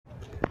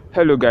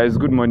Hello, guys.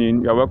 Good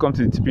morning. You're welcome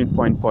to the Tipping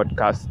Point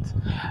podcast.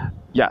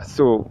 Yeah,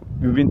 so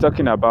we've been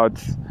talking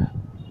about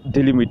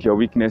dealing with your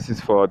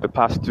weaknesses for the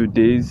past 2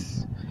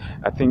 days.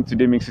 I think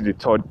today makes it the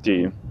third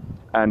day.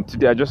 And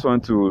today I just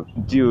want to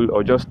deal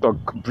or just talk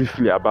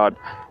briefly about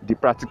the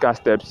practical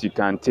steps you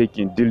can take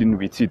in dealing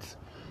with it.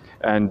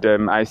 And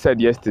I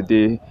said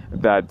yesterday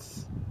that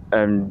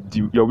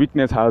your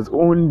weakness has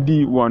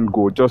only one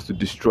goal, just to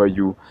destroy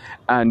you.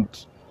 And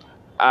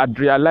I'd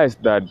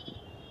realized that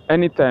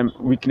anytime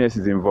weakness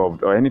is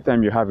involved or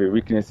anytime you have a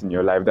weakness in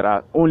your life, there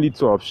are only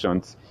two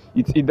options.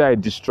 It's either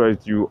it destroys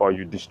you or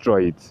you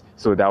destroy it.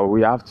 So that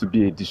we have to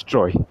be a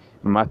destroy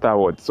no matter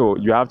what. So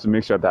you have to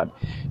make sure that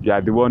you are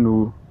the one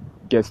who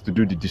gets to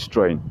do the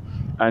destroying.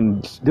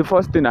 And the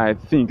first thing I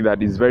think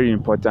that is very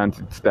important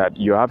is that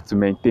you have to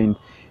maintain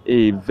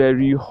a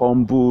very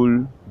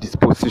humble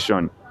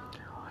disposition.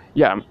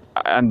 Yeah,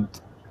 and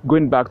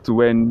going back to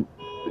when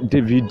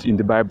David in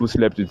the Bible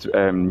slept with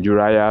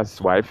Uriah's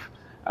wife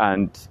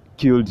and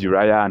killed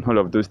Uriah and all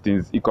of those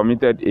things, he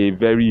committed a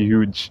very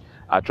huge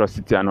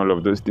atrocity and all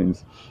of those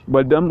things.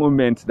 But the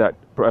moment that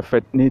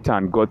Prophet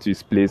Nathan got to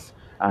his place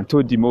and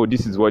told him, "Oh,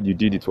 this is what you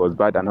did, it was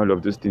bad," and all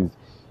of those things,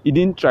 he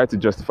didn't try to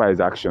justify his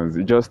actions.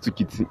 He just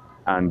took it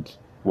and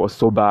was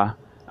sober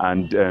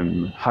and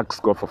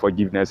asked God for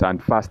forgiveness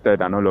and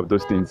fasted and all of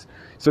those things.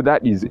 So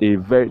that is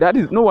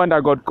no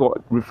wonder God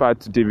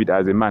referred to David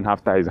as a man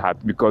after his heart,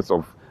 because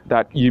of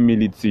that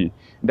humility,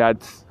 that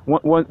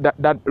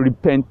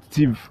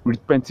repentive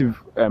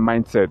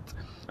mindset.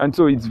 And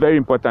so it's very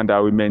important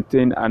that we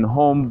maintain a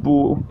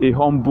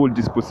humble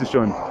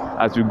disposition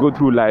as we go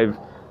through life,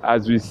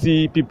 as we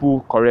see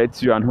people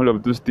correct you and all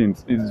of those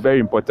things. It's very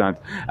important.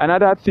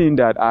 Another thing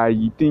that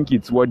I think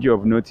it's worthy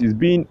of note is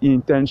being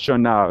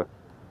intentional.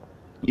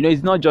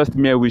 It's not just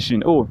mere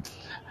wishing. Oh,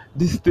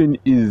 this thing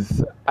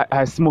is,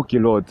 I smoke a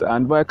lot,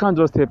 but I can't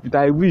just help it.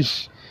 I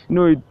wish.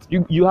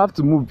 You have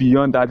to move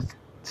beyond that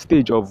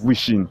stage of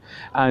wishing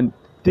and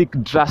take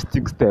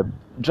drastic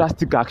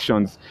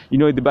actions.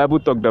 The Bible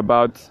talked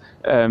about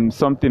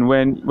something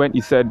when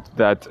he said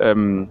that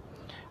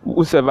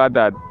whosoever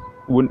that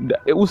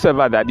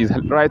his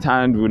right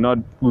hand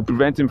will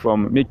prevent him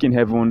from making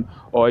heaven,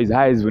 or his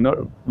eyes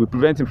will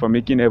prevent him from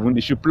making heaven,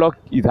 he should pluck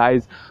his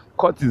eyes,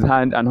 cut his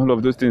hand, and all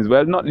of those things.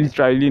 Well, not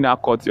literally now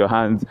cut your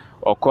hands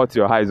or cut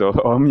your eyes or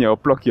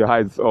pluck your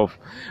eyes off.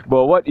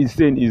 But what he's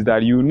saying is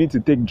that you need to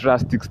take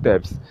drastic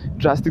steps.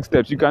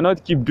 You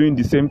cannot keep doing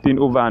the same thing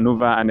over and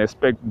over and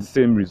expect the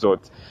same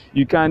result.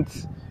 You can't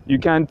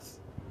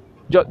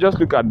just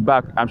look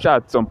back. I'm sure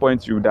at some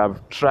point you would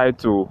have tried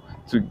to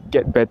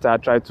get better,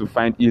 try to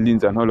find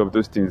healings and all of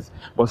those things.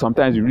 But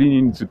sometimes you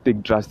really need to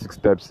take drastic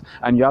steps,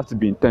 and you have to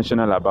be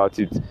intentional about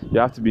it. You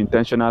have to be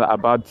intentional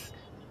about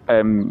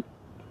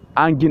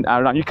hanging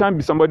around. You can't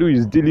be somebody who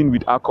is dealing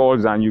with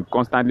alcohols and you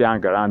constantly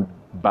hang around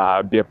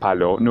bar, beer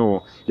parlor.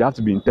 No, you have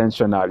to be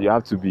intentional. You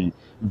have to be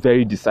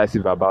very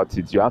decisive about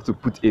it. You have to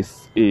put a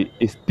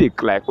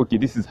stake, like, okay,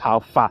 this is how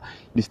far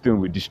this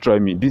thing will destroy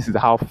me. This is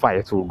how far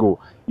it will go.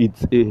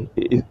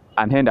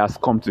 An end has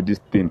come to this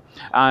thing.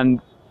 And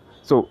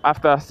so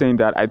after saying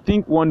that, I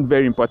think one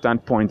very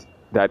important point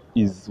that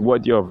is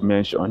worthy of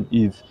mention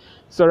is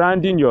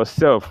surrounding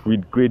yourself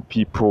with great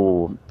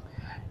people.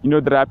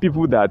 There are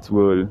people that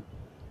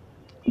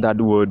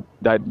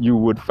you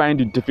would find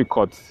it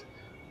difficult,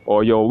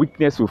 or your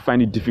weakness will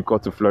find it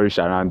difficult to flourish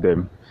around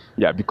them.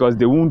 Yeah, because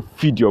they won't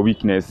feed your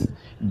weakness.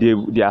 They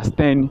are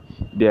stern,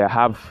 they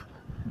have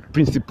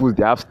principles,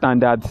 they have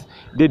standards.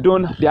 They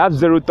have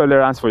zero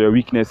tolerance for your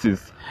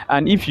weaknesses.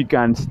 And if you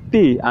can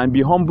stay and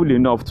be humble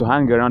enough to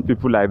hang around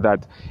people like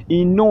that,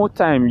 in no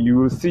time you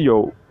will see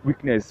your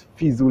weakness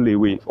fizzle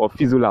away, or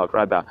fizzle out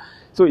rather.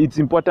 So it's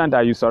important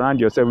that you surround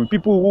yourself with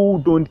people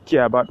who don't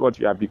care about what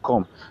you have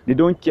become. They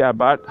don't care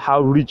about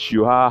how rich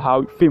you are,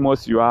 how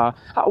famous you are,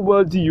 how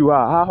wealthy you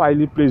are, how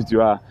highly placed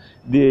you are.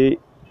 They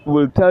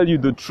will tell you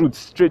the truth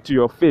straight to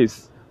your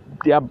face.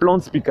 They are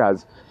blunt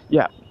speakers.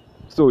 Yeah.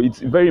 So it's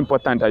very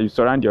important that you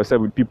surround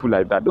yourself with people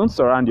like that. Don't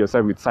surround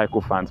yourself with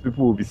sycophants.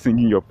 People will be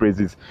singing your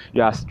praises.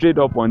 You are straight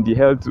up on the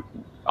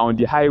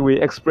highway,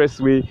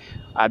 expressway,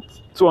 at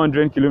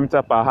 200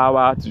 kilometers per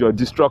hour to your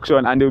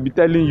destruction, and they'll be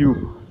telling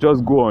you,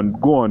 just go on,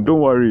 don't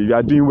worry, you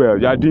are doing well.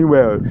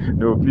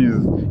 No, please,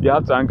 you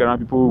have to hang around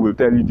people who will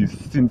tell you the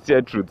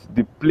sincere truth,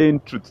 the plain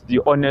truth,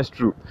 the honest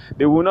truth.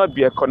 They will not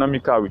be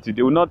economical with it.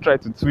 They will not try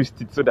to twist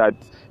it so that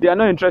they are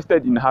not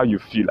interested in how you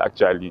feel,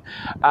 actually.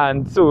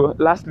 And so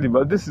lastly,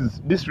 but this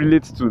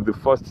relates to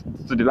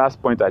the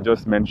last point I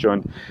just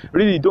mentioned.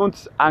 Really,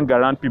 don't hang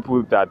around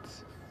people that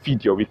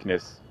feed your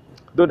weakness.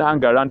 Don't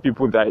hang around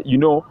people that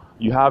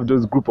you have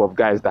those group of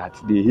guys that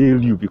they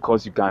hail you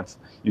because you can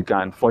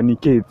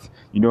fornicate,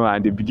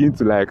 and they begin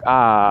to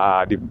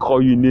they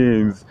call you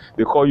names,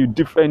 they call you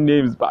different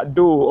names, but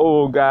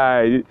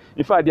guy,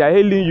 in fact they are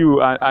hailing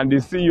you and they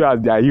see you as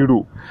their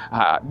hero.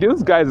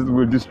 Those guys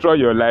will destroy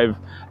your life,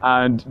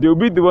 and they'll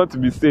be the one to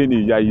be saying,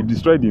 yeah, you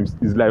destroyed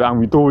his life and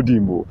we told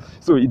him.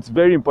 So it's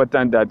very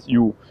important that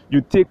you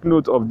take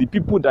note of the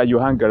people that you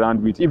hang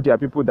around with. If there are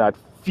people that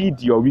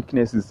feed your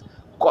weaknesses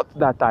cut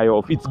that tie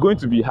off. It's going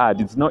to be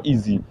hard. It's not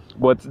easy,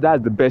 but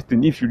that's the best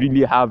thing if you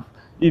really have,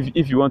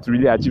 if you want to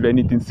really achieve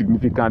anything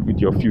significant with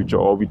your future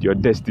or with your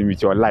destiny,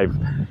 with your life.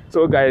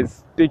 So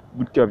guys, take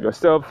good care of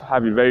yourself.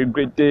 Have a very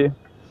great day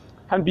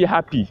and be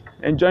happy.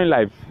 Enjoy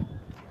life.